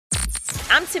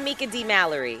I'm Tamika D.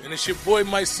 Mallory. And it's your boy,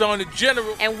 my son, the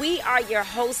General. And we are your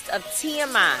hosts of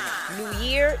TMI. New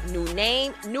year, new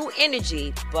name, new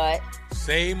energy, but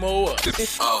same old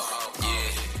us. Oh,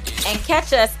 yeah. And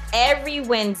catch us every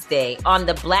Wednesday on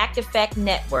the Black Effect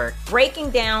Network, breaking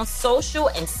down social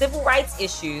and civil rights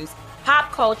issues,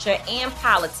 pop culture, and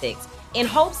politics in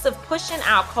hopes of pushing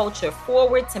our culture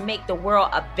forward to make the world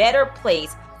a better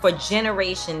place for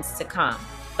generations to come.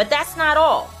 But that's not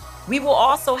all. We will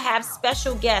also have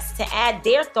special guests to add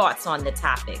their thoughts on the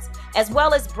topics, as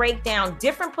well as break down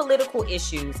different political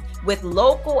issues with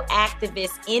local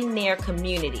activists in their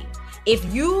community. If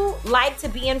you like to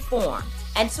be informed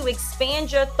and to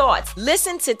expand your thoughts,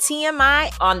 listen to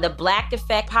TMI on the Black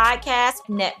Effect Podcast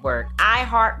Network,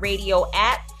 iHeartRadio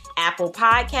app, Apple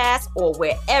Podcasts, or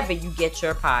wherever you get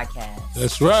your podcasts.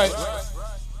 That's right.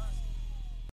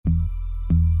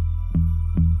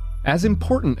 As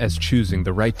important as choosing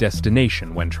the right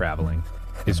destination when traveling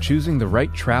is choosing the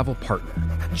right travel partner.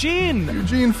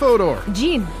 Eugene Fodor.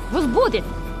 Gene, was будет?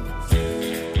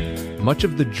 Much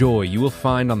of the joy you will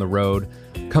find on the road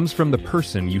comes from the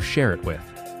person you share it with.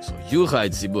 So you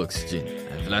write the books, Gene,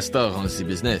 and Vlastar runs the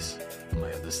business.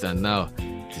 I understand now.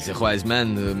 Tis a wise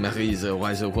man marries a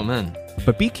wiser woman.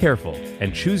 But be careful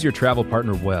and choose your travel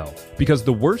partner well, because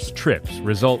the worst trips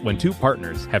result when two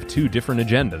partners have two different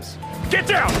agendas. Get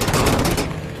down!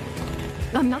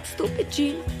 I'm not stupid,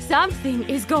 Gene. Something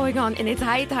is going on, and it's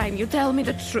high time you tell me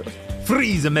the truth.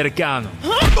 Freeze, Americano!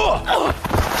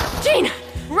 Gene,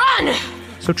 run!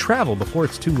 So travel before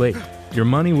it's too late. Your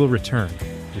money will return,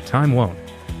 your time won't,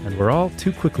 and we're all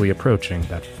too quickly approaching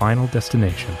that final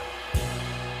destination.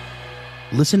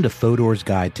 Listen to Fodor's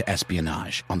Guide to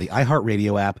Espionage on the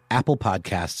iHeartRadio app, Apple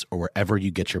Podcasts, or wherever you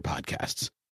get your podcasts.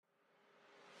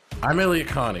 I'm Elliot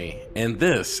Connie, and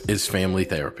this is Family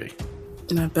Therapy.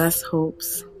 My best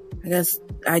hopes, I guess,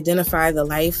 identify the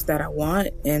life that I want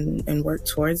and work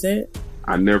towards it.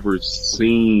 I never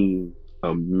seen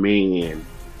a man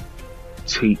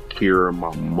take care of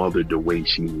my mother the way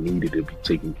she needed to be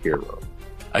taken care of.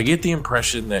 I get the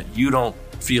impression that you don't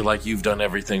feel like you've done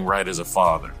everything right as a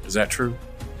father. Is that true?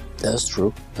 That's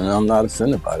true, and I'm not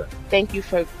offended by that. Thank you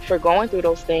for going through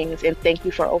those things, and thank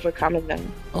you for overcoming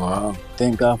them. Wow.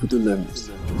 Thank God for deliverance.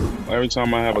 Every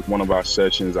time I have one of our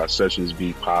sessions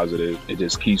be positive. It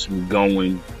just keeps me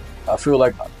going. I feel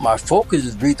like my focus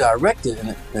is redirected in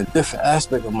a different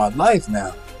aspect of my life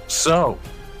now. So,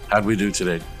 how'd we do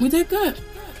today? We did good.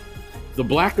 The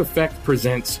Black Effect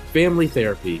presents Family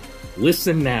Therapy.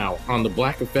 Listen now on the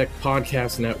Black Effect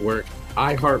Podcast Network,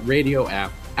 iHeartRadio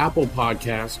app, Apple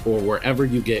Podcasts, or wherever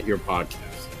you get your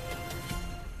podcasts.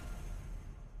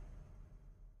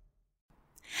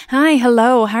 Hi,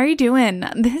 hello, how are you doing?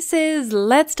 This is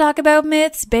Let's Talk About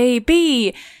Myths,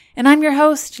 baby. And I'm your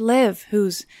host, Liv,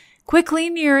 who's quickly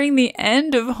nearing the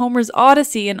end of Homer's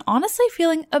Odyssey and honestly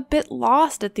feeling a bit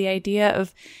lost at the idea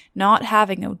of not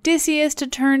having Odysseus to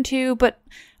turn to, but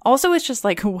also, it's just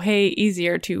like way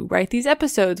easier to write these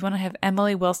episodes when I have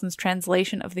Emily Wilson's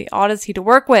translation of the Odyssey to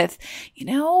work with, you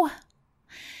know?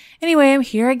 Anyway, I'm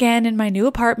here again in my new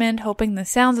apartment, hoping the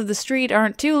sounds of the street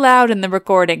aren't too loud in the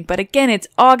recording. But again, it's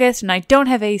August and I don't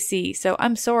have AC, so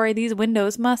I'm sorry, these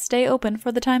windows must stay open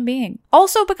for the time being.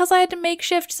 Also because I had to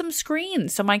makeshift some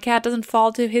screens so my cat doesn't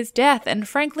fall to his death, and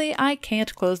frankly, I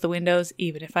can't close the windows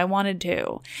even if I wanted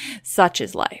to. Such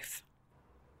is life.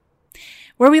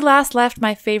 Where we last left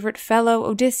my favorite fellow,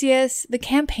 Odysseus, the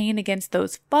campaign against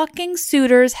those fucking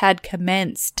suitors had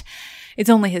commenced. It's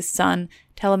only his son,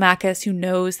 Telemachus, who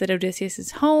knows that Odysseus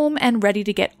is home and ready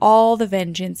to get all the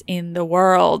vengeance in the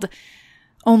world.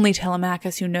 Only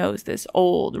Telemachus who knows this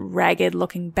old,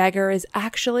 ragged-looking beggar is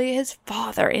actually his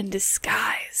father in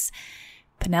disguise.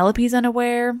 Penelope's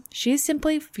unaware. She's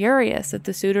simply furious at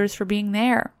the suitors for being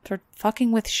there, for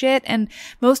fucking with shit, and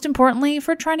most importantly,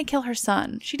 for trying to kill her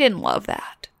son. She didn't love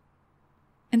that.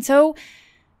 And so,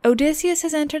 Odysseus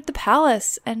has entered the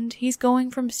palace, and he's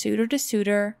going from suitor to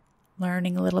suitor,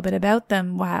 learning a little bit about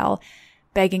them while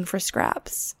begging for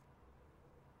scraps.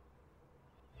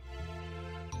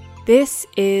 This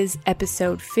is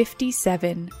episode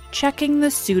 57, Checking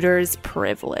the Suitor's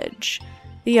Privilege.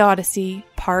 The Odyssey,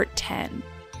 Part 10.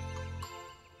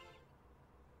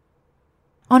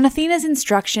 On Athena's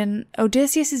instruction,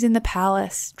 Odysseus is in the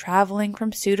palace, traveling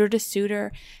from suitor to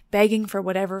suitor, begging for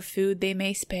whatever food they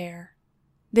may spare.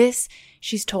 This,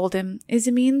 she's told him, is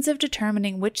a means of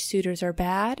determining which suitors are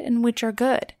bad and which are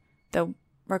good, though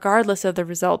regardless of the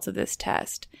results of this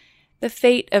test, the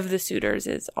fate of the suitors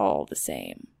is all the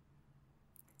same.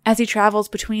 As he travels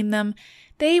between them,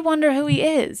 they wonder who he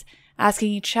is,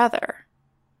 asking each other.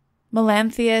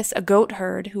 Melanthius, a goat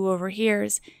herd who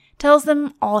overhears, tells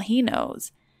them all he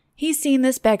knows. He's seen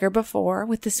this beggar before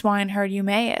with the swineherd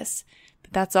Eumaeus,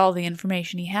 but that's all the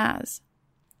information he has.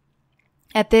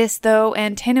 At this, though,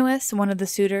 Antinous, one of the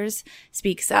suitors,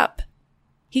 speaks up.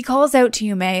 He calls out to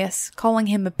Eumaeus, calling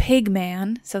him a pig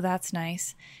man, so that's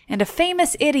nice, and a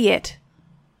famous idiot.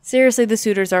 Seriously, the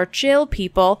suitors are chill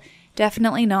people,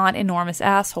 definitely not enormous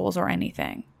assholes or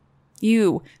anything.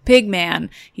 You, pig man,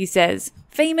 he says,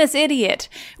 famous idiot,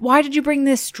 why did you bring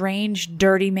this strange,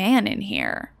 dirty man in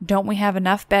here? Don't we have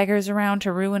enough beggars around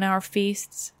to ruin our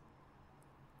feasts?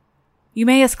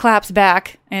 Eumaeus claps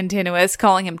back, Antinous,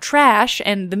 calling him trash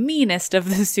and the meanest of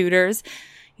the suitors.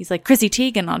 He's like Chrissy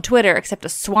Teigen on Twitter, except a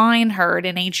swineherd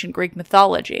in ancient Greek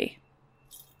mythology.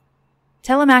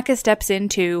 Telemachus steps in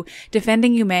too,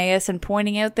 defending Eumaeus and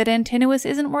pointing out that Antinous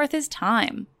isn't worth his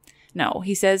time. No,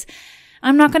 he says,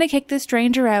 I'm not going to kick this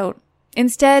stranger out.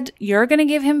 Instead, you're going to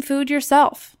give him food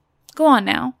yourself. Go on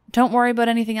now. Don't worry about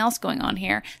anything else going on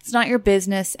here. It's not your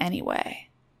business anyway.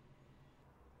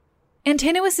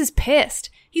 Antinous is pissed.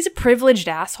 He's a privileged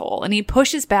asshole, and he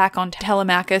pushes back on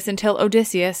Telemachus until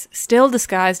Odysseus, still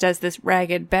disguised as this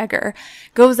ragged beggar,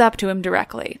 goes up to him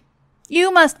directly.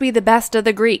 You must be the best of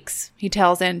the Greeks, he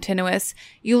tells Antinous.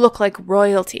 You look like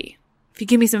royalty. If you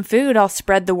give me some food, I'll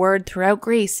spread the word throughout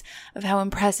Greece of how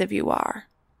impressive you are.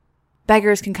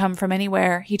 Beggars can come from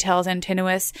anywhere, he tells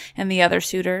Antinous and the other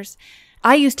suitors.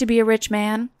 I used to be a rich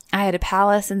man. I had a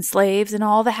palace and slaves and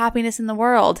all the happiness in the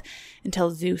world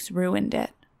until Zeus ruined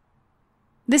it.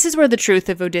 This is where the truth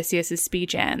of Odysseus'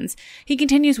 speech ends. He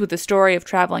continues with the story of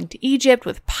traveling to Egypt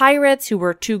with pirates who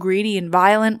were too greedy and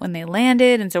violent when they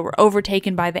landed and so were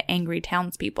overtaken by the angry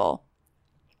townspeople.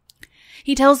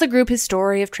 He tells the group his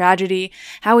story of tragedy,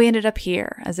 how he ended up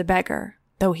here as a beggar,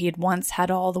 though he had once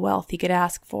had all the wealth he could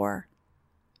ask for.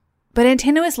 But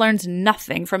Antinous learns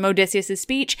nothing from Odysseus'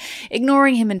 speech,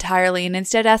 ignoring him entirely and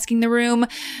instead asking the room,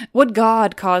 "What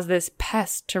god caused this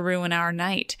pest to ruin our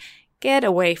night? Get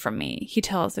away from me," he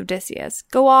tells Odysseus.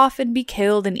 "Go off and be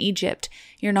killed in Egypt.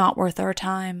 You're not worth our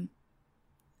time."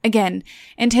 Again,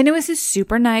 Antinous is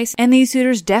super nice, and these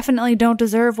suitors definitely don't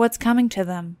deserve what's coming to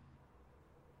them.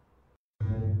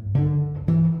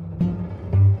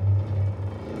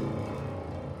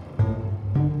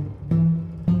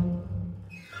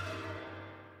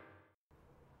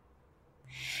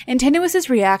 Antinous'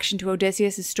 reaction to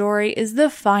Odysseus' story is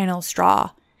the final straw.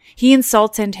 He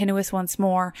insults Antinous once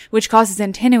more, which causes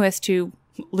Antinous to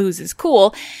lose his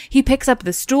cool. He picks up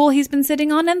the stool he's been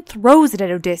sitting on and throws it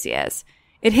at Odysseus.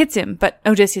 It hits him, but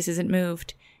Odysseus isn't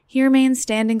moved. He remains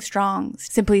standing strong,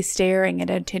 simply staring at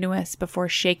Antinous before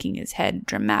shaking his head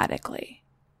dramatically.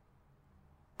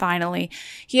 Finally,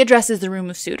 he addresses the room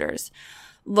of suitors.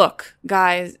 "Look,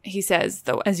 guys," he says,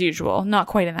 though as usual, not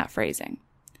quite in that phrasing.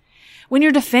 "When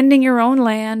you're defending your own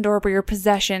land or your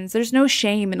possessions, there's no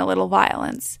shame in a little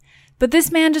violence. But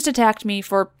this man just attacked me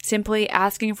for simply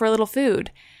asking for a little food.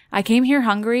 I came here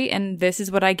hungry, and this is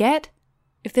what I get?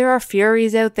 If there are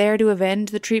furies out there to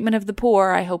avenge the treatment of the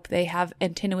poor, I hope they have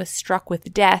Antinous struck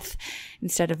with death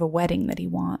instead of a wedding that he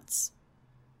wants."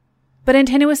 But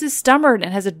Antinous is stubborn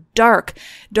and has a dark,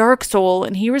 dark soul,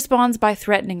 and he responds by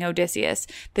threatening Odysseus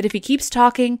that if he keeps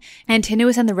talking,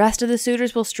 Antinous and the rest of the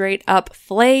suitors will straight up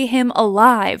flay him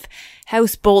alive,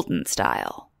 House Bolton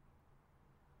style.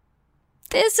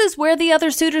 This is where the other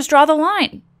suitors draw the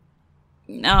line.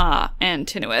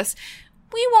 Antinous,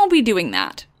 we won't be doing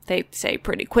that, they say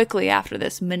pretty quickly after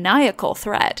this maniacal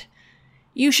threat.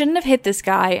 You shouldn't have hit this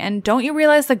guy, and don't you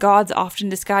realize the gods often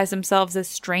disguise themselves as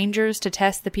strangers to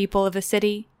test the people of a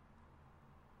city?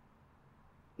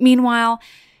 Meanwhile,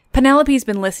 Penelope's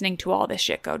been listening to all this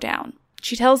shit go down.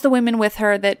 She tells the women with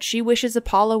her that she wishes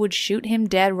Apollo would shoot him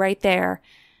dead right there.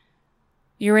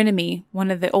 Eurynome,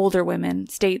 one of the older women,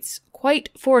 states, quite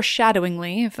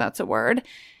foreshadowingly, if that's a word,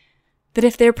 that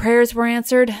if their prayers were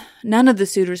answered, none of the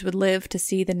suitors would live to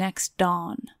see the next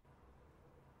dawn.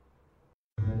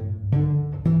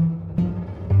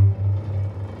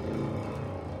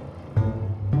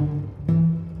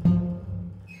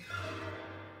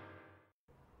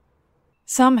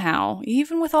 Somehow,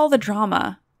 even with all the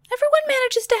drama, everyone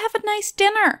manages to have a nice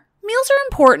dinner. Meals are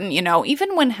important,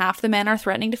 even when half the men are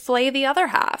threatening to flay the other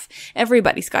half.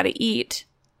 Everybody's got to eat.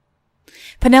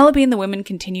 Penelope and the women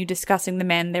continue discussing the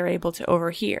men they're able to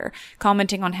overhear,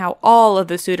 commenting on how all of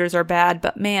the suitors are bad,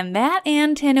 but man, that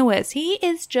Antinous, he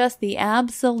is just the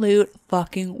absolute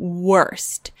fucking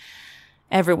worst.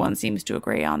 Everyone seems to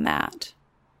agree on that.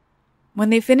 When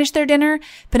they finish their dinner,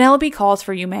 Penelope calls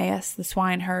for Eumaeus, the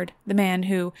swineherd, the man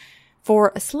who,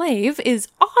 for a slave, is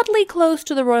oddly close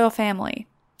to the royal family.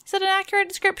 Is it an accurate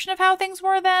description of how things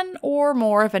were then, or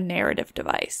more of a narrative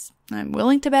device? I'm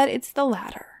willing to bet it's the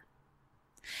latter.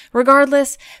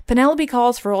 Regardless, Penelope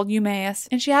calls for old Eumaeus,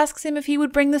 and she asks him if he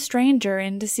would bring the stranger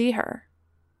in to see her.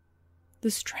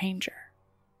 The stranger.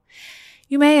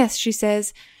 Eumaeus, she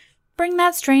says, bring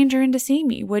that stranger in to see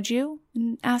me, would you?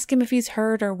 And ask him if he's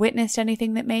heard or witnessed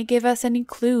anything that may give us any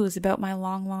clues about my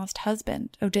long-lost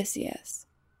husband, Odysseus.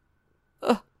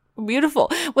 Oh,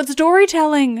 beautiful. What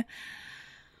storytelling!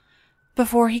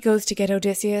 Before he goes to get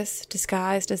Odysseus,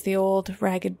 disguised as the old,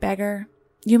 ragged beggar,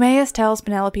 Eumaeus tells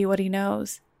Penelope what he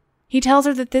knows. He tells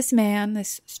her that this man,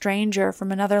 this stranger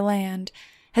from another land,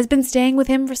 has been staying with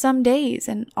him for some days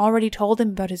and already told him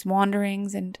about his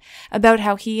wanderings and about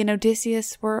how he and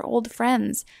Odysseus were old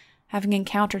friends, having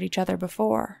encountered each other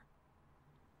before.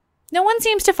 No one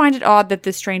seems to find it odd that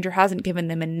this stranger hasn't given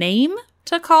them a name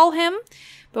to call him,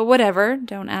 but whatever,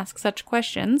 don't ask such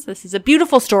questions. This is a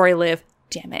beautiful story, Liv.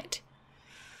 Damn it.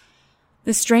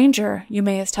 The stranger,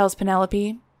 Eumaeus tells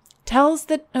Penelope, tells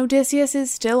that Odysseus is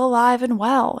still alive and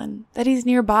well, and that he's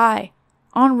nearby,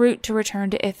 en route to return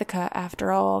to Ithaca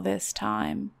after all this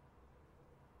time.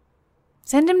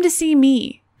 Send him to see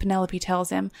me, Penelope tells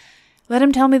him. Let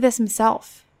him tell me this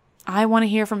himself. I want to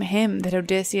hear from him that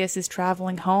Odysseus is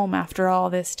traveling home after all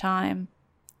this time.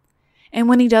 And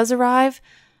when he does arrive,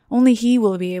 only he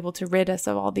will be able to rid us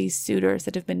of all these suitors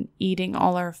that have been eating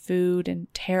all our food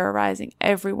and terrorizing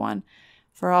everyone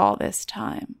for all this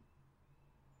time.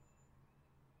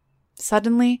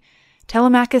 Suddenly,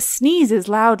 Telemachus sneezes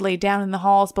loudly down in the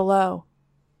halls below.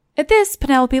 At this,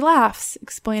 Penelope laughs,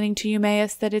 explaining to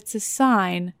Eumaeus that it's a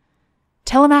sign.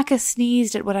 Telemachus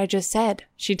sneezed at what I just said,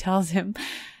 she tells him.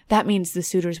 That means the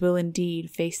suitors will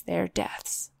indeed face their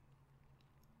deaths.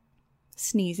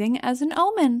 Sneezing as an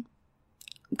omen.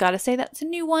 Gotta say that's a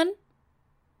new one.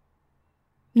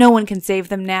 No one can save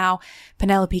them now,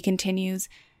 Penelope continues.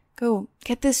 Go,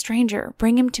 get this stranger,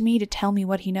 bring him to me to tell me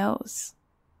what he knows.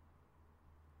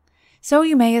 So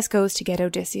Eumaeus goes to get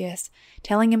Odysseus,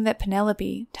 telling him that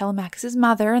Penelope, Telemachus'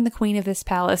 mother and the queen of this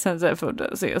palace, as if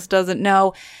Odysseus doesn't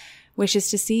know,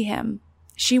 wishes to see him.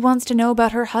 She wants to know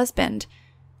about her husband.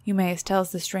 Eumaeus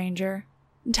tells the stranger,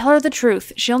 tell her the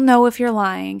truth, she'll know if you're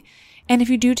lying, and if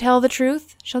you do tell the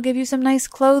truth, she'll give you some nice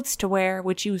clothes to wear,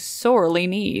 which you sorely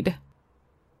need.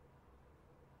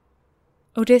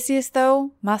 Odysseus,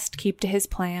 though, must keep to his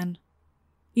plan.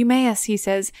 Eumaeus, he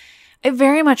says, I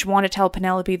very much want to tell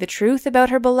Penelope the truth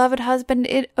about her beloved husband,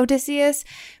 Odysseus,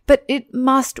 but it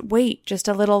must wait just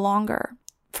a little longer.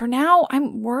 For now,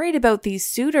 I'm worried about these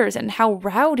suitors and how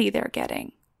rowdy they're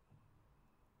getting.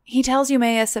 He tells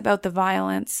Eumaeus about the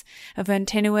violence of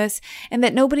Antinous and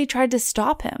that nobody tried to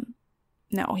stop him.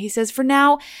 No, he says, for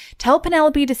now, tell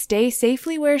Penelope to stay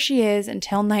safely where she is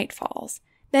until night falls.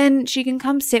 Then she can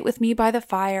come sit with me by the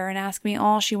fire and ask me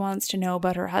all she wants to know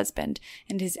about her husband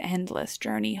and his endless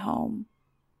journey home.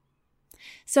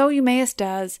 So Eumaeus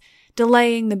does,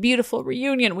 delaying the beautiful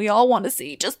reunion we all want to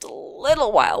see just a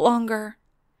little while longer.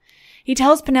 He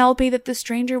tells Penelope that the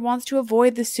stranger wants to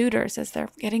avoid the suitors as they're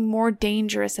getting more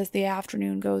dangerous as the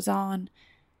afternoon goes on.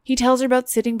 He tells her about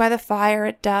sitting by the fire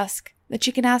at dusk, that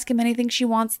she can ask him anything she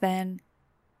wants then.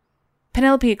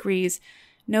 Penelope agrees,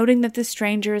 noting that this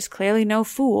stranger is clearly no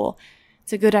fool.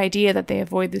 It's a good idea that they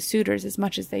avoid the suitors as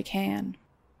much as they can.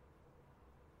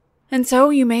 And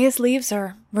so Eumaeus leaves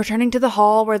her, returning to the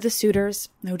hall where the suitors,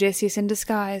 Odysseus in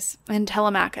disguise, and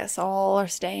Telemachus all are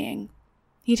staying.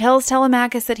 He tells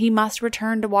Telemachus that he must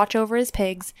return to watch over his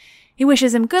pigs. He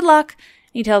wishes him good luck.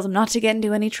 He tells him not to get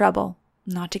into any trouble,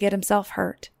 not to get himself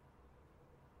hurt.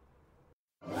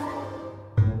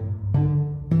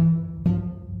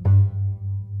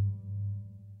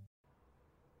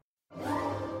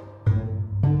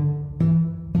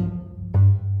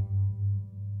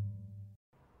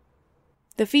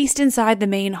 The feast inside the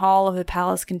main hall of the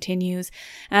palace continues,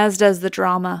 as does the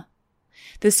drama.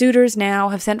 The suitors now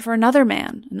have sent for another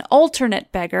man, an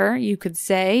alternate beggar, you could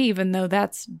say, even though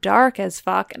that's dark as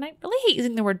fuck. And I really hate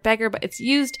using the word beggar, but it's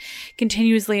used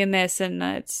continuously in this, and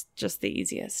it's just the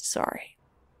easiest, sorry.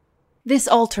 This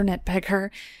alternate beggar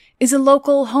is a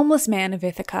local homeless man of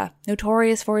Ithaca,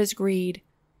 notorious for his greed.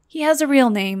 He has a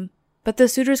real name, but the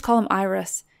suitors call him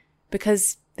Iris,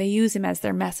 because they use him as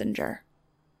their messenger.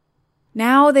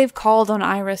 Now they've called on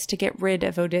Iris to get rid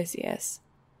of Odysseus.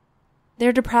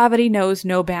 Their depravity knows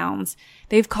no bounds.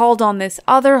 They've called on this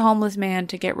other homeless man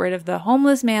to get rid of the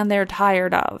homeless man they're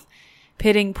tired of,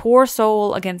 pitting poor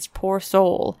soul against poor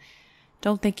soul.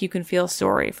 Don't think you can feel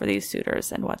sorry for these suitors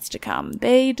and what's to come.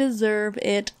 They deserve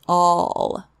it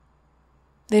all.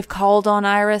 They've called on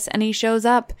Iris and he shows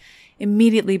up,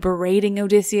 immediately berating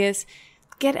Odysseus,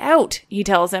 Get out, he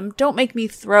tells him. Don't make me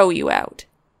throw you out.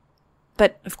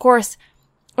 But, of course,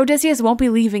 Odysseus won't be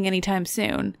leaving anytime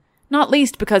soon. Not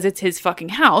least because it's his fucking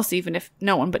house, even if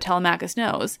no one but Telemachus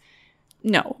knows.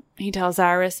 No, he tells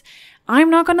Iris,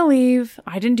 I'm not going to leave.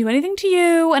 I didn't do anything to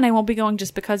you, and I won't be going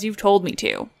just because you've told me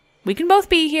to. We can both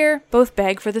be here, both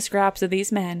beg for the scraps of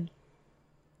these men.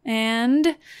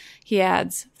 And, he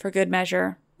adds, for good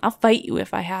measure, I'll fight you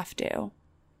if I have to.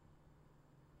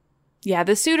 Yeah,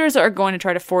 the suitors are going to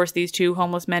try to force these two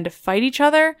homeless men to fight each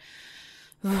other.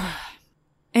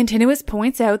 Antinous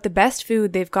points out the best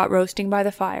food they've got roasting by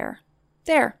the fire.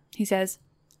 There, he says.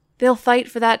 They'll fight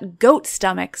for that goat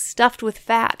stomach stuffed with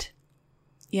fat.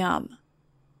 Yum.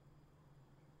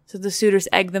 So the suitors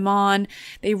egg them on.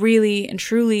 They really and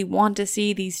truly want to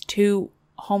see these two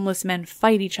homeless men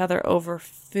fight each other over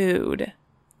food.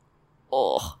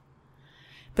 Ugh.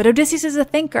 But Odysseus is a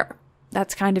thinker.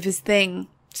 That's kind of his thing.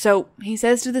 So he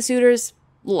says to the suitors,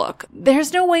 look,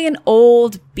 there's no way an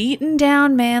old,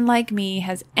 beaten-down man like me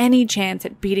has any chance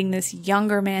at beating this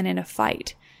younger man in a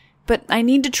fight. But I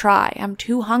need to try. I'm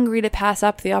too hungry to pass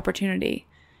up the opportunity.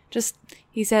 Just,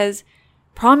 he says,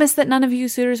 promise that none of you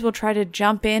suitors will try to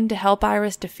jump in to help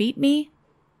Iris defeat me?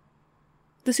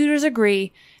 The suitors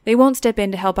agree. They won't step in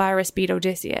to help Iris beat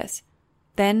Odysseus.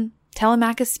 Then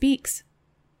Telemachus speaks.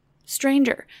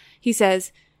 Stranger, he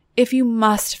says, if you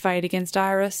must fight against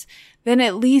Iris, then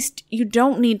at least you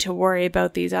don't need to worry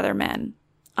about these other men.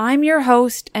 I'm your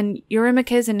host, and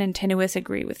Eurymachus and Antinous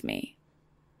agree with me.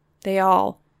 They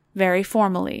all, very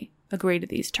formally, agree to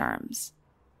these terms.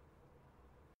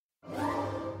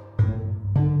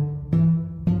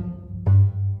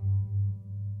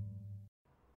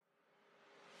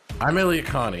 I'm Elliot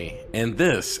Connie, and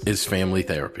this is Family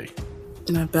Therapy.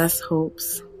 My best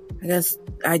hopes, I guess,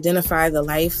 identify the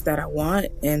life that I want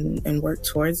and work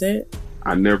towards it.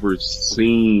 I never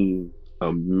seen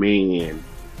a man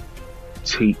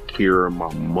take care of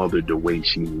my mother the way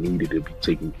she needed to be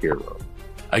taken care of.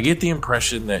 I get the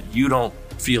impression that you don't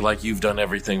feel like you've done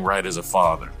everything right as a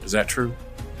father. Is that true?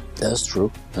 That's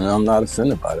true, and I'm not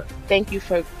offended by that. Thank you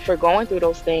for going through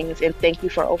those things, and thank you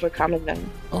for overcoming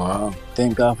them. Wow.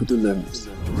 Thank God for deliverance.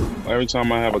 Every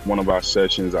time I have one of our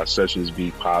sessions be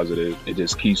positive. It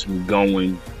just keeps me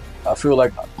going. I feel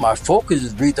like my focus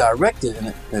is redirected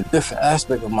in a different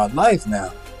aspect of my life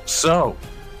now. So,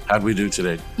 how'd we do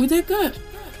today? We did good.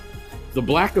 The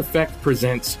Black Effect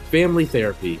presents Family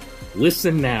Therapy.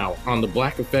 Listen now on the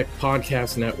Black Effect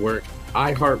Podcast Network,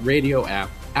 iHeartRadio app,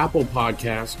 Apple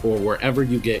Podcasts, or wherever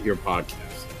you get your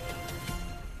podcasts.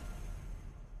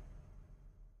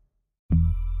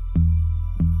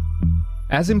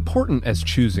 As important as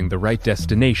choosing the right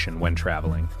destination when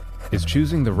traveling is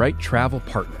choosing the right travel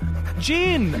partner.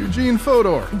 Eugene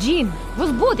Fodor. Jean,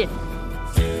 возбудит.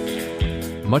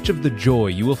 Much of the joy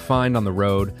you will find on the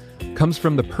road comes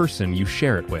from the person you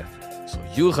share it with. So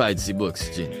you write the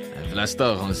books, Jean, and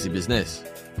Vlastar runs the business.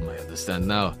 I understand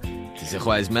now. Tis a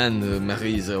wise man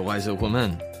marries a wiser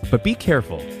woman. But be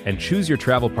careful and choose your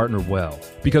travel partner well,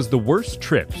 because the worst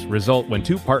trips result when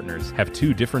two partners have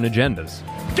two different agendas.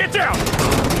 Get down!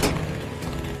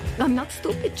 I'm not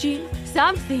stupid, Jean.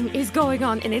 Something is going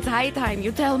on, and it's high time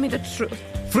you tell me the truth.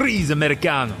 Freeze,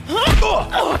 Americano!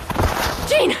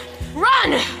 Jean,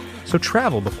 run! So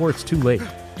travel before it's too late.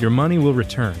 Your money will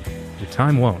return, your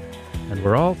time won't, and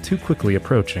we're all too quickly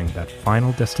approaching that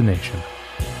final destination.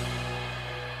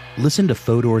 Listen to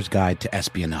Fodor's Guide to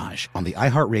Espionage on the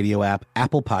iHeartRadio app,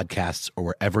 Apple Podcasts, or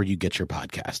wherever you get your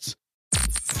podcasts.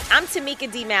 I'm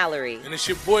Tamika D. Mallory. And it's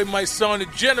your boy, my son, the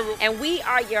General. And we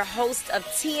are your hosts of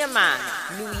TMI.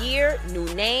 New year,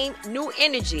 new name, new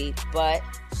energy, but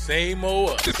same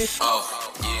old us.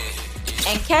 Oh,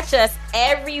 yeah. And catch us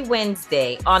every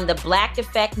Wednesday on the Black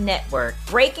Effect Network,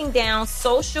 breaking down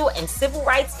social and civil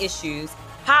rights issues,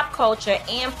 pop culture,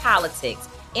 and politics,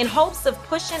 in hopes of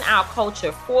pushing our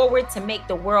culture forward to make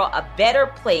the world a better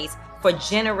place for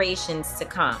generations to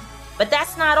come. But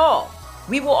that's not all.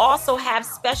 We will also have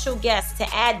special guests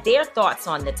to add their thoughts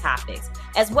on the topics,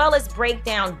 as well as break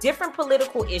down different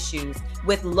political issues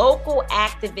with local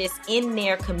activists in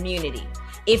their community.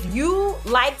 If you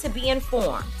like to be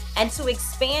informed and to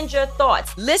expand your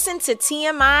thoughts, listen to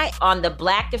TMI on the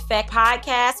Black Effect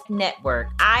Podcast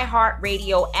Network,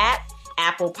 iHeartRadio app,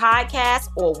 Apple Podcasts,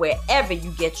 or wherever you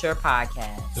get your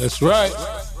podcasts. That's right.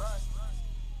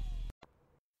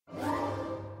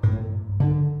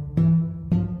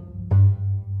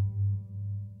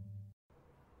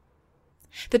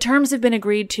 The terms have been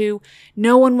agreed to.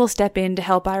 No one will step in to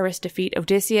help Iris defeat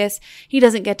Odysseus. He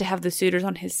doesn't get to have the suitors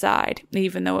on his side,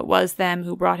 even though it was them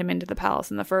who brought him into the palace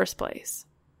in the first place.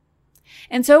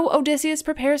 And so Odysseus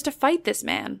prepares to fight this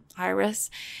man, Iris.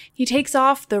 He takes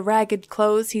off the ragged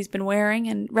clothes he's been wearing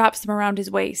and wraps them around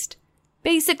his waist,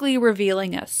 basically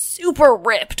revealing a super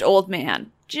ripped old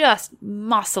man, just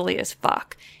muscly as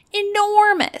fuck.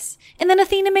 Enormous. And then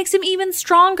Athena makes him even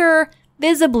stronger,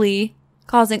 visibly,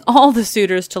 causing all the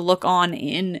suitors to look on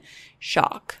in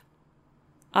shock.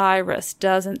 Iris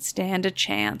doesn't stand a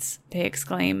chance, they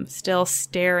exclaim, still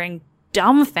staring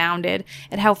dumbfounded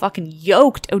at how fucking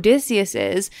yoked Odysseus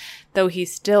is, though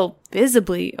he's still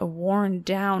visibly a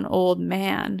worn-down old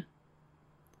man.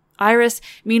 Iris,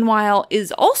 meanwhile,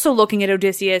 is also looking at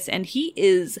Odysseus, and he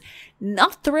is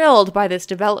not thrilled by this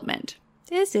development.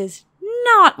 This is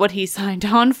not what he signed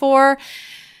on for,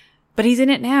 but he's in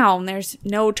it now, and there's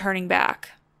no turning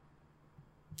back.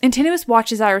 Antinous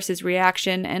watches Iris's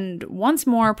reaction and once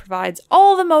more provides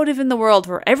all the motive in the world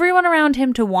for everyone around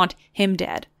him to want him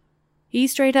dead. He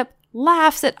straight up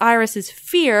laughs at Iris's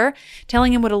fear,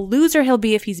 telling him what a loser he'll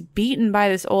be if he's beaten by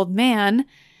this old man.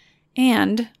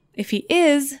 And if he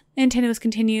is, Antinous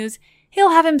continues, he'll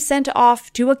have him sent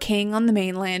off to a king on the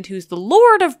mainland who's the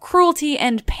lord of cruelty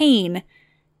and pain.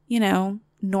 You know,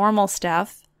 normal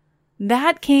stuff.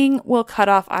 That king will cut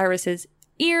off Iris's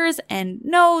ears and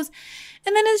nose,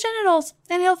 and then his genitals,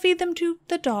 and he'll feed them to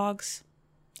the dogs.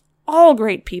 All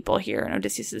great people here in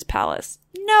Odysseus' palace.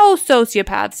 No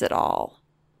sociopaths at all.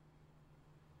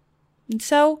 And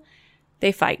so,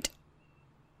 they fight.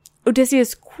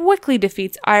 Odysseus quickly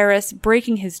defeats Iris,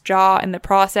 breaking his jaw in the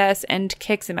process, and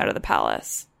kicks him out of the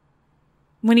palace.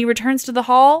 When he returns to the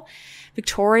hall,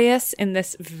 victorious in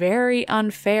this very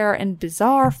unfair and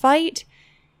bizarre fight,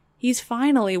 he's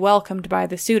finally welcomed by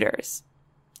the suitors.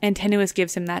 Antinous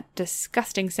gives him that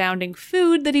disgusting-sounding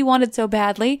food that he wanted so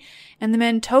badly, and the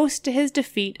men toast to his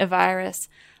defeat of Iris,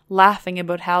 laughing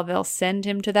about how they'll send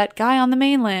him to that guy on the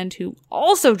mainland who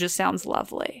also just sounds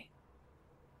lovely.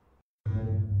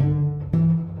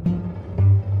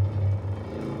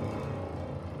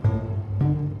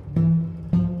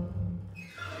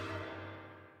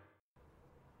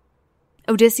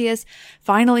 Odysseus,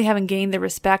 finally having gained the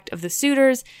respect of the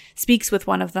suitors, speaks with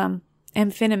one of them,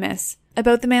 Amphinomus,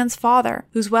 about the man's father,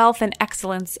 whose wealth and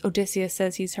excellence Odysseus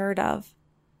says he's heard of.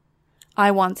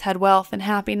 I once had wealth and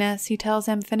happiness, he tells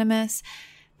Amphinomus,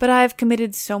 but I've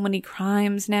committed so many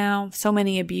crimes now, so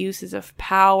many abuses of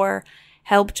power,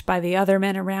 helped by the other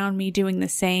men around me doing the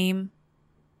same.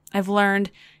 I've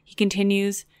learned, he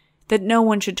continues, that no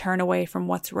one should turn away from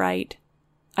what's right.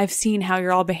 I've seen how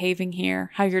you're all behaving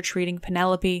here, how you're treating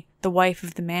Penelope, the wife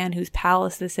of the man whose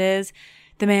palace this is,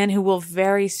 the man who will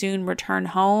very soon return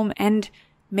home, and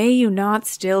may you not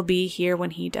still be here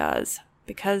when he does,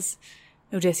 because,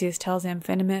 Odysseus tells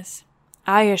Amphinomus,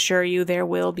 I assure you there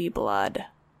will be blood.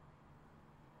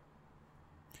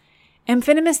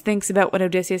 Amphinomus thinks about what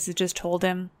Odysseus has just told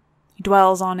him. He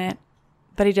dwells on it,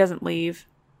 but he doesn't leave.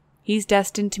 He's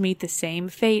destined to meet the same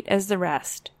fate as the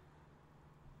rest.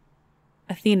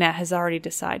 Athena has already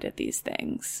decided these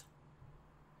things.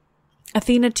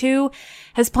 Athena, too,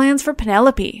 has plans for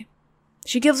Penelope.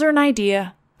 She gives her an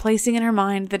idea, placing in her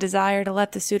mind the desire to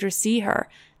let the suitors see her,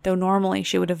 though normally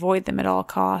she would avoid them at all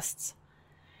costs.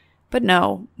 But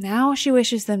no, now she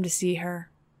wishes them to see her.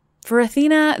 For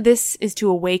Athena, this is to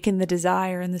awaken the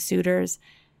desire in the suitors.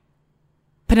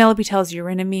 Penelope tells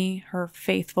Eurynome, her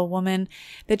faithful woman,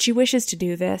 that she wishes to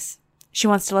do this. She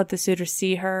wants to let the suitors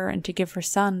see her and to give her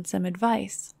son some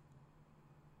advice.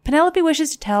 Penelope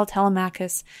wishes to tell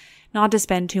Telemachus not to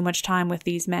spend too much time with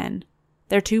these men.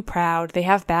 They're too proud, they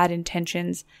have bad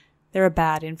intentions, they're a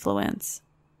bad influence.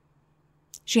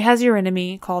 She has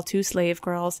Eurynome call 2 slave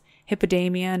girls,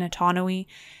 Hippodamia and Autonoe,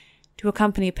 to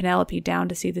accompany Penelope down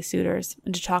to see the suitors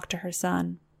and to talk to her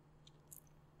son.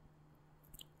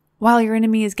 While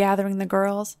Eurynome is gathering the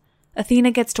girls,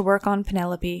 Athena gets to work on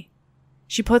Penelope.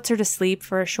 She puts her to sleep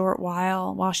for a short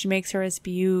while she makes her as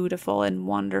beautiful and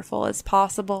wonderful as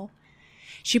possible.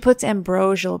 She puts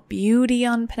ambrosial beauty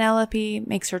on Penelope,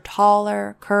 makes her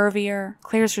taller, curvier,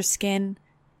 clears her skin.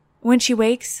 When she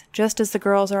wakes, just as the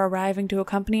girls are arriving to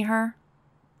accompany her,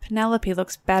 Penelope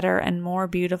looks better and more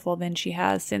beautiful than she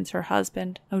has since her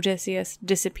husband, Odysseus,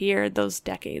 disappeared those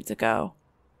decades ago.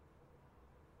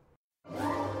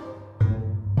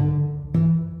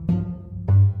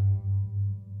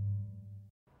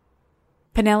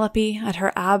 Penelope, at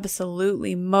her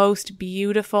absolutely most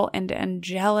beautiful and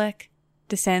angelic,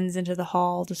 descends into the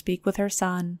hall to speak with her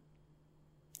son.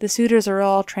 The suitors are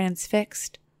all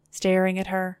transfixed, staring at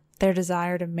her, their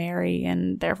desire to marry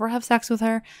and therefore have sex with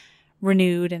her,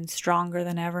 renewed and stronger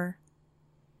than ever.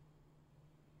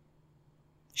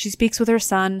 She speaks with her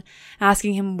son,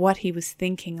 asking him what he was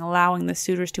thinking, allowing the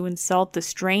suitors to insult the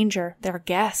stranger, their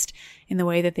guest, in the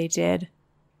way that they did.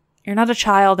 "You're not a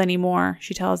child anymore,"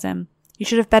 she tells him. "You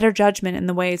should have better judgment in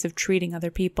the ways of treating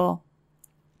other people."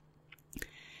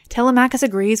 Telemachus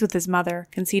agrees with his mother,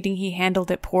 conceding he handled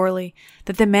it poorly,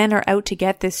 that the men are out to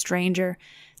get this stranger,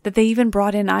 that they even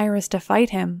brought in Iris to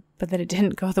fight him, but that it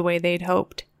didn't go the way they'd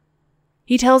hoped.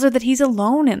 He tells her that he's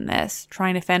alone in this,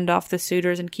 trying to fend off the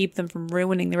suitors and keep them from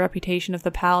ruining the reputation of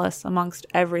the palace amongst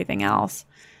everything else.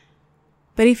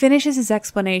 But he finishes his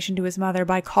explanation to his mother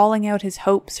by calling out his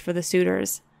hopes for the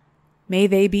suitors. May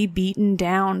they be beaten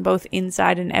down both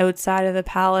inside and outside of the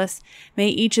palace. May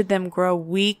each of them grow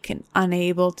weak and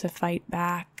unable to fight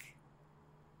back.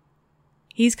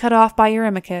 He's cut off by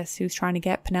Eurymachus, who's trying to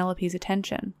get Penelope's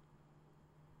attention.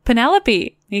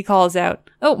 "Penelope!" he calls out.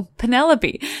 "Oh,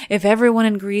 Penelope, if everyone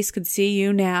in Greece could see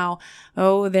you now,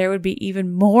 oh, there would be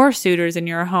even more suitors in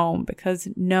your home, because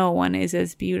no one is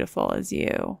as beautiful as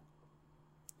you."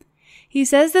 He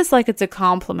says this like it's a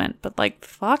compliment, but like,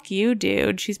 fuck you,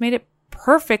 dude. She's made it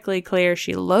perfectly clear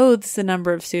she loathes the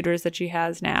number of suitors that she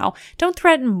has now. Don't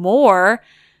threaten more.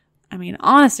 I mean,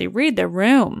 honestly, read the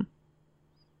room.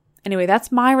 Anyway,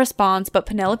 that's my response, but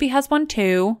Penelope has one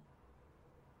too.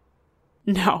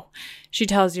 "No," she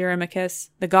tells Eurymachus,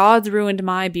 "the gods ruined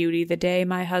my beauty the day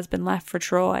my husband left for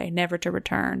Troy, never to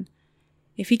return.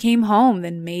 If he came home,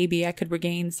 then maybe I could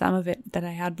regain some of it that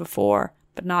I had before,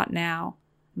 but not now.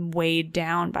 I'm weighed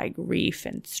down by grief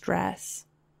and stress."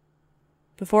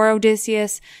 "Before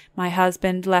Odysseus, my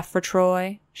husband, left for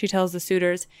Troy," she tells the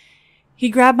suitors, "he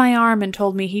grabbed my arm and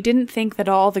told me he didn't think that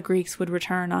all the Greeks would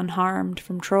return unharmed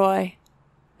from Troy.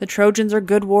 The Trojans are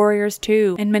good warriors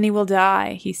too, and many will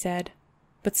die," he said.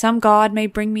 "But some god may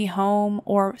bring me home,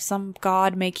 or some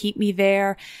god may keep me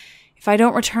there. If I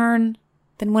don't return,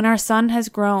 then when our son has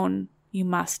grown, you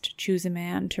must choose a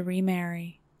man to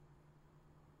remarry."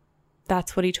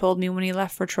 "That's what he told me when he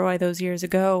left for Troy those years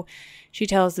ago," she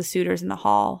tells the suitors in the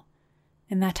hall.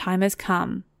 "And that time has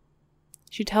come."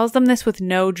 She tells them this with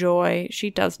no joy. She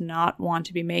does not want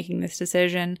to be making this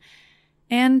decision.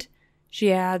 And,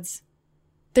 she adds,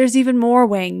 "There's even more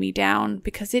weighing me down,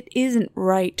 because it isn't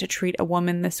right to treat a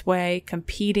woman this way,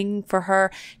 competing for her,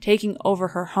 taking over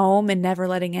her home, and never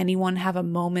letting anyone have a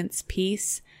moment's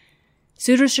peace.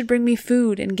 Suitors should bring me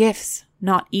food and gifts,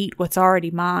 not eat what's already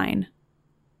mine."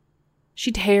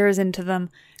 She tears into them,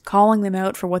 calling them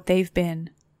out for what they've been.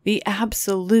 The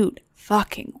absolute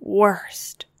fucking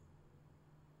worst.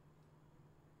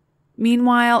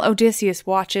 Meanwhile, Odysseus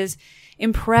watches,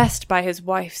 impressed by his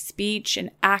wife's speech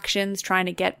and actions, trying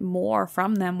to get more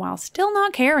from them while still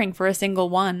not caring for a single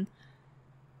one.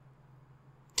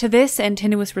 To this,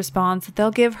 Antinous responds that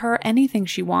they'll give her anything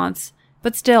she wants,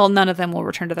 but still none of them will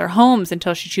return to their homes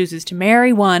until she chooses to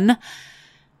marry one.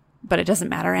 But it doesn't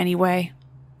matter anyway.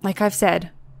 Like I've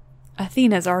said,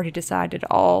 Athena's already decided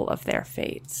all of their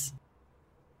fates.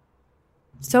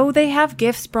 So they have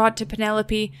gifts brought to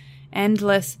Penelope,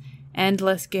 endless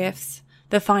gifts,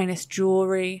 the finest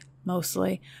jewelry,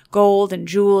 mostly, gold and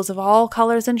jewels of all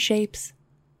colors and shapes.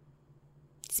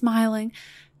 Smiling,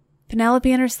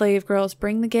 Penelope and her slave girls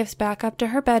bring the gifts back up to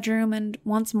her bedroom and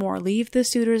once more leave the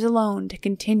suitors alone to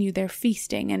continue their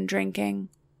feasting and drinking.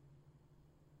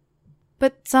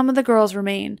 But some of the girls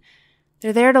remain.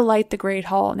 They're there to light the great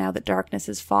hall now that darkness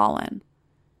has fallen.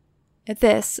 At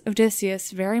this,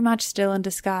 Odysseus, very much still in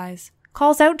disguise,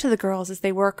 calls out to the girls as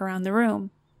they work around the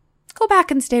room. "Go back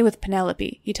and stay with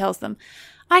Penelope," he tells them.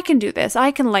 "I can do this.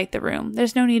 I can light the room.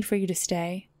 There's no need for you to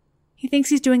stay." He thinks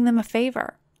he's doing them a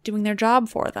favor, doing their job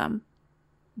for them.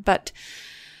 But,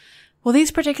 well,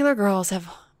 these particular girls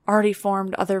have already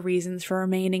formed other reasons for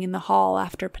remaining in the hall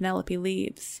after Penelope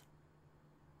leaves.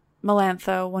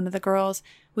 Melantho, one of the girls,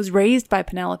 was raised by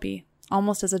Penelope,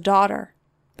 almost as a daughter,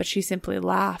 but she simply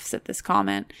laughs at this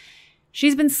comment.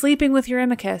 She's been sleeping with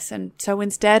Eurymachus, and so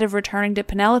instead of returning to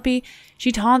Penelope,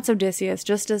 she taunts Odysseus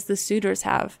just as the suitors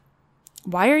have.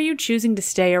 "Why are you choosing to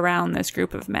stay around this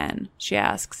group of men?" she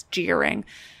asks, jeering.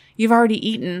 "You've already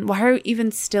eaten. Why are you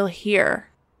even still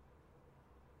here?"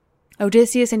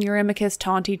 Odysseus and Eurymachus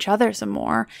taunt each other some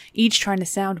more, each trying to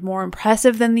sound more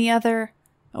impressive than the other.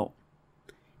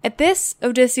 At this,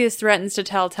 Odysseus threatens to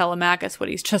tell Telemachus what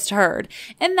he's just heard,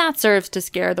 and that serves to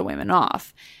scare the women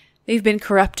off. They've been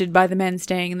corrupted by the men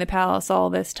staying in the palace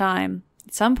all this time.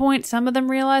 At some point, some of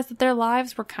them realize that their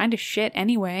lives were kind of shit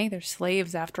anyway. They're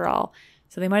slaves after all,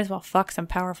 so they might as well fuck some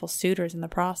powerful suitors in the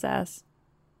process.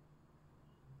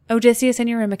 Odysseus and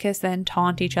Eurymachus then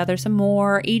taunt each other some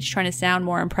more, each trying to sound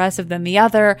more impressive than the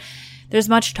other. There's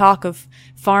much talk of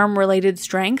farm-related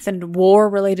strength and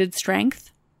war-related strength.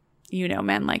 You know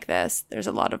men like this. There's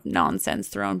a lot of nonsense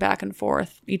thrown back and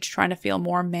forth, each trying to feel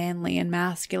more manly and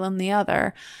masculine than the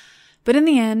other. But in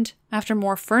the end, after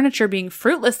more furniture being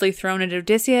fruitlessly thrown at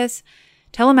Odysseus,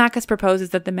 Telemachus proposes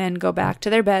that the men go back to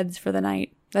their beds for the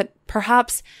night, that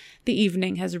perhaps the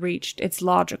evening has reached its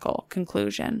logical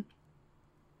conclusion.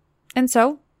 And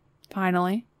so,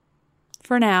 finally,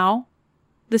 for now,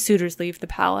 the suitors leave the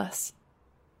palace.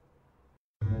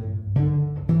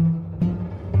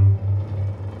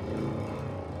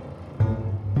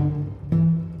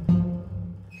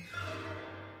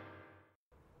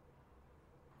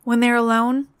 When they're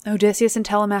alone, Odysseus and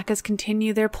Telemachus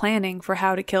continue their planning for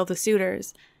how to kill the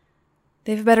suitors.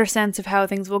 They have a better sense of how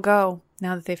things will go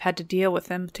now that they've had to deal with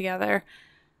them together.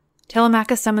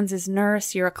 Telemachus summons his nurse,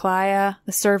 Eurycleia,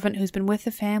 the servant who's been with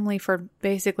the family for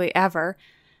basically ever,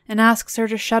 and asks her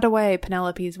to shut away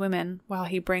Penelope's women while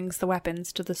he brings the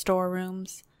weapons to the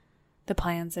storerooms. The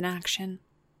plan's in action.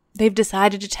 They've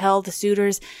decided to tell the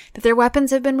suitors that their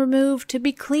weapons have been removed to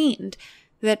be cleaned,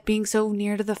 that being so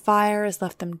near to the fire has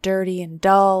left them dirty and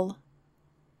dull.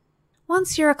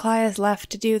 Once Eurycleia is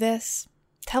left to do this,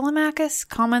 Telemachus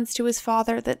comments to his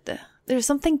father that there's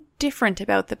something different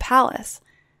about the palace,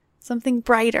 something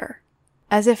brighter,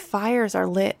 as if fires are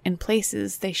lit in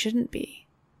places they shouldn't be.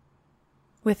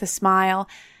 With a smile,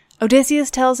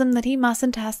 Odysseus tells him that he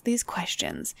mustn't ask these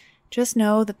questions, just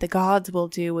know that the gods will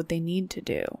do what they need to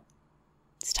do.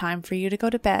 It's time for you to go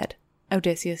to bed,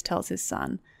 Odysseus tells his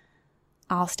son.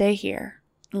 I'll stay here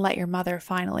and let your mother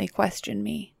finally question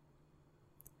me.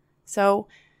 So,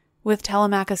 with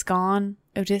Telemachus gone,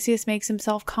 Odysseus makes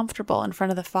himself comfortable in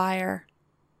front of the fire.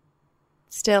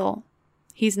 Still,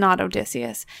 he's not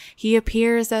Odysseus. He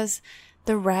appears as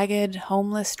the ragged,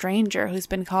 homeless stranger who's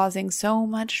been causing so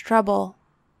much trouble.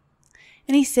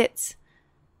 And he sits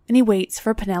and he waits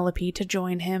for Penelope to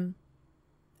join him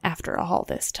after all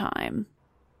this time.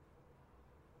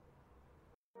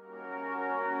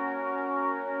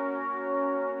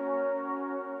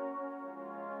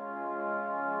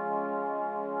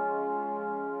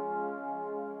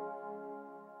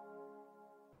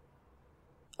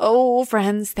 Oh,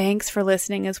 friends, thanks for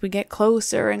listening as we get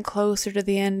closer and closer to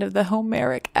the end of the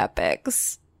Homeric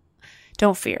epics.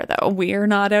 Don't fear, though, we're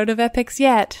not out of epics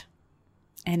yet.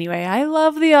 Anyway, I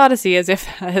love the Odyssey, as if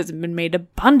it has been made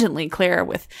abundantly clear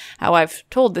with how I've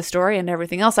told this story and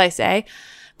everything else I say.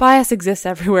 Bias exists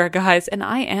everywhere, guys, and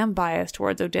I am biased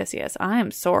towards Odysseus. I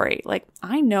am sorry.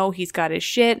 I know he's got his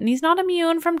shit, and he's not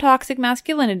immune from toxic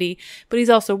masculinity, but he's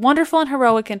also wonderful and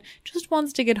heroic and just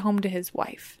wants to get home to his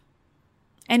wife.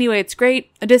 Anyway, it's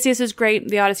great. Odysseus is great.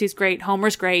 The Odyssey is great.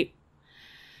 Homer's great.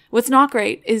 What's not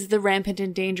great is the rampant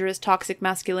and dangerous toxic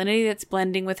masculinity that's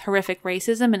blending with horrific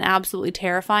racism and absolutely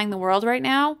terrifying the world right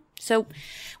now. So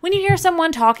when you hear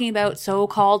someone talking about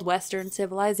so-called Western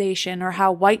civilization or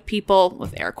how white people,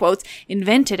 with air quotes,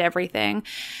 invented everything,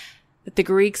 that the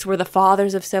Greeks were the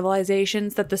fathers of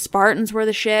civilizations, that the Spartans were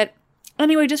the shit,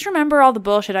 anyway, just remember all the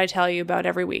bullshit I tell you about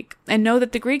every week, and know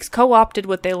that the Greeks co-opted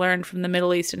what they learned from the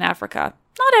Middle East and Africa.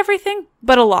 Not everything,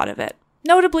 but a lot of it.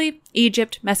 Notably,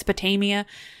 Egypt, Mesopotamia,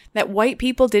 that white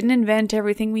people didn't invent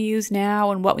everything we use now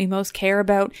and what we most care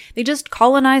about. They just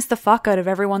colonized the fuck out of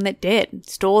everyone that did,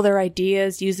 stole their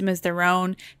ideas, used them as their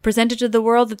own, presented to the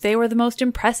world that they were the most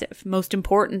impressive, most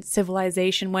important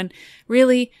civilization, when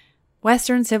really,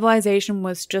 Western civilization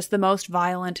was just the most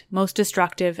violent, most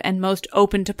destructive, and most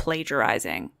open to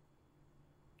plagiarizing.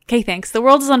 Okay, thanks. The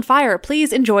world is on fire.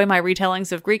 Please enjoy my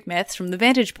retellings of Greek myths from the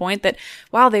vantage point that,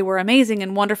 while they were amazing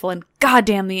and wonderful and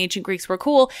goddamn the ancient Greeks were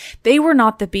cool, they were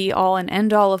not the be-all and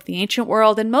end-all of the ancient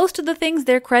world, and most of the things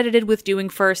they're credited with doing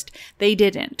first, they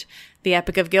didn't. The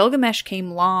Epic of Gilgamesh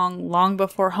came long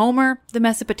before Homer. The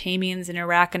Mesopotamians in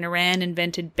Iraq and Iran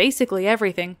invented basically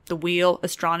everything, the wheel,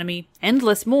 astronomy,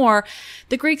 endless more.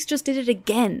 The Greeks just did it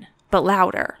again, but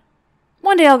louder.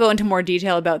 One day I'll go into more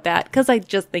detail about that, because I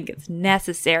just think it's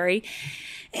necessary.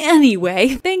 Anyway,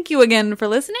 thank you again for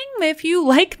listening. If you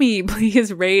like me,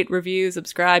 please rate, review,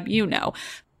 subscribe, you know.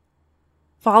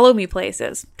 Follow me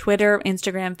places. Twitter,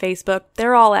 Instagram, Facebook,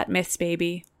 they're all at Myths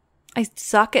Baby. I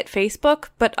suck at Facebook,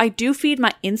 but I do feed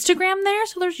my Instagram there,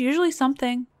 so there's usually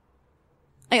something.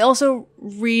 I also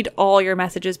read all your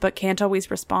messages, but can't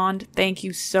always respond. Thank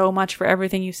you so much for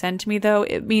everything you send to me, though.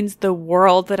 It means the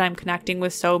world that I'm connecting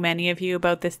with so many of you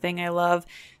about this thing I love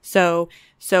so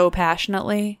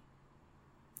passionately.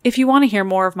 If you want to hear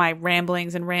more of my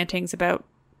ramblings and rantings about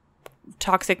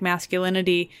toxic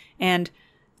masculinity and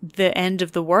the end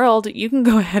of the world, you can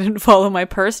go ahead and follow my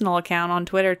personal account on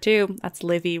Twitter, too. That's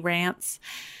Livy Rants.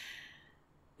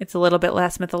 It's a little bit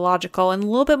less mythological and a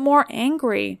little bit more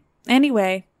angry.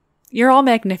 Anyway, You're all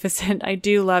magnificent. I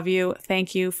do love you.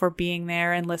 Thank you for being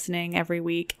there and listening every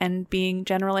week and being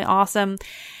generally awesome.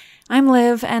 I'm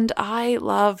Liv, and I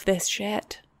love this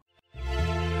shit.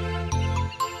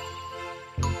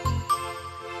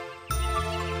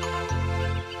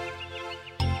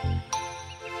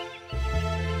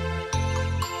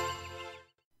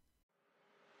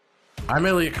 I'm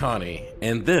Elliot Connie,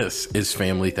 and this is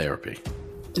Family Therapy.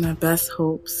 My best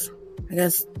hopes, I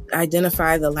guess,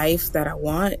 identify the life that I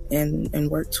want and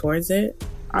work towards it.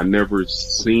 I never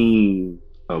seen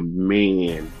a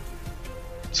man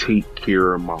take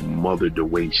care of my mother the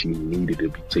way she needed to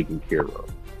be taken care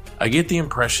of. I get the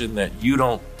impression that you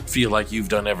don't feel like you've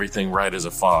done everything right as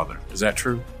a father. Is that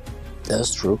true?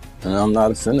 That's true, and I'm not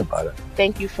offended by that.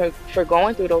 Thank you for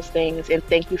going through those things, and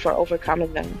thank you for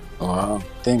overcoming them.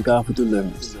 Thank God for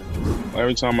deliverance.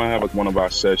 Every time I have one of our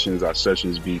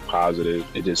sessions be positive.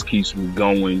 It just keeps me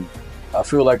going. I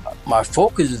feel like my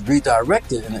focus is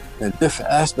redirected in a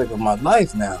different aspect of my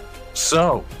life now.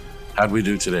 So, how'd we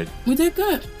do today? We did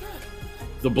good.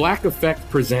 The Black Effect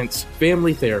presents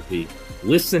Family Therapy.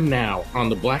 Listen now on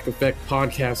the Black Effect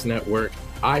Podcast Network,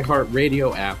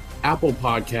 iHeartRadio app, Apple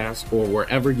Podcasts, or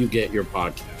wherever you get your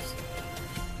podcasts.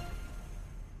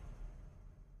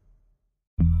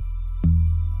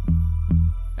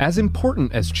 As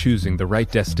important as choosing the right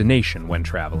destination when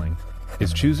traveling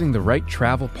is choosing the right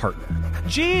travel partner.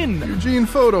 Eugene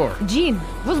Fodor. Gene,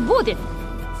 возбудит.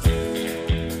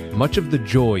 Much of the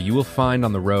joy you will find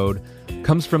on the road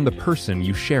comes from the person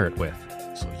you share it with.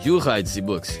 So you write the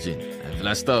books, Gene, and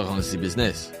Vlastar runs the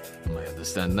business. I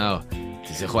understand now.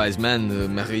 The wise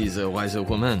man marries a wiser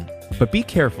woman. But be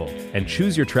careful and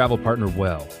choose your travel partner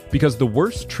well, because the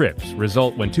worst trips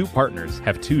result when two partners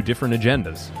have two different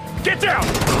agendas. Get down!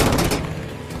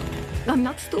 I'm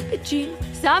not stupid, Gene.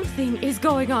 Something is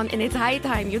going on, and it's high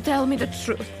time you tell me the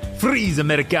truth. Freeze,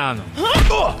 Americano.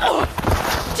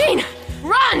 Gene,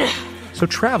 run! So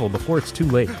travel before it's too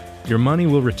late. Your money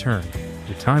will return,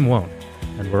 your time won't,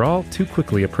 and we're all too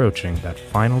quickly approaching that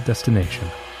final destination.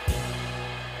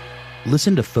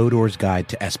 Listen to Fodor's Guide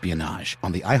to Espionage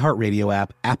on the iHeartRadio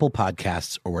app, Apple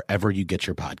Podcasts, or wherever you get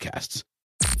your podcasts.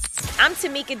 I'm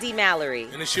Tamika D. Mallory.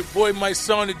 And it's your boy, my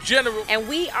son, the General. And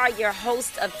we are your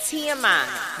hosts of TMI.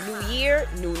 New year,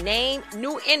 new name,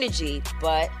 new energy,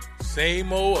 but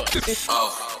same old.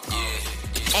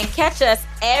 And catch us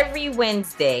every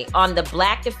Wednesday on the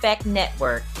Black Effect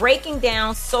Network, breaking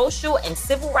down social and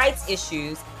civil rights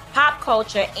issues, pop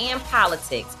culture, and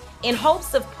politics, in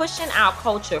hopes of pushing our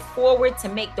culture forward to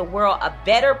make the world a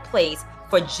better place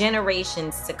for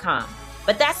generations to come.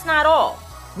 But that's not all.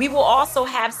 We will also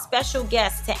have special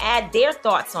guests to add their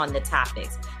thoughts on the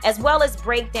topics, as well as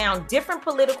break down different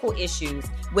political issues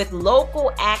with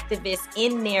local activists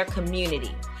in their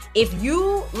community. If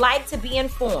you like to be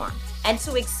informed and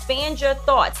to expand your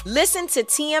thoughts, listen to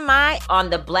TMI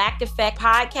on the Black Effect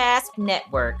Podcast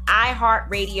Network,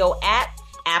 iHeartRadio app,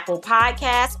 Apple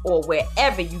Podcasts, or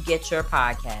wherever you get your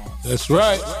podcasts. That's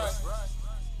right.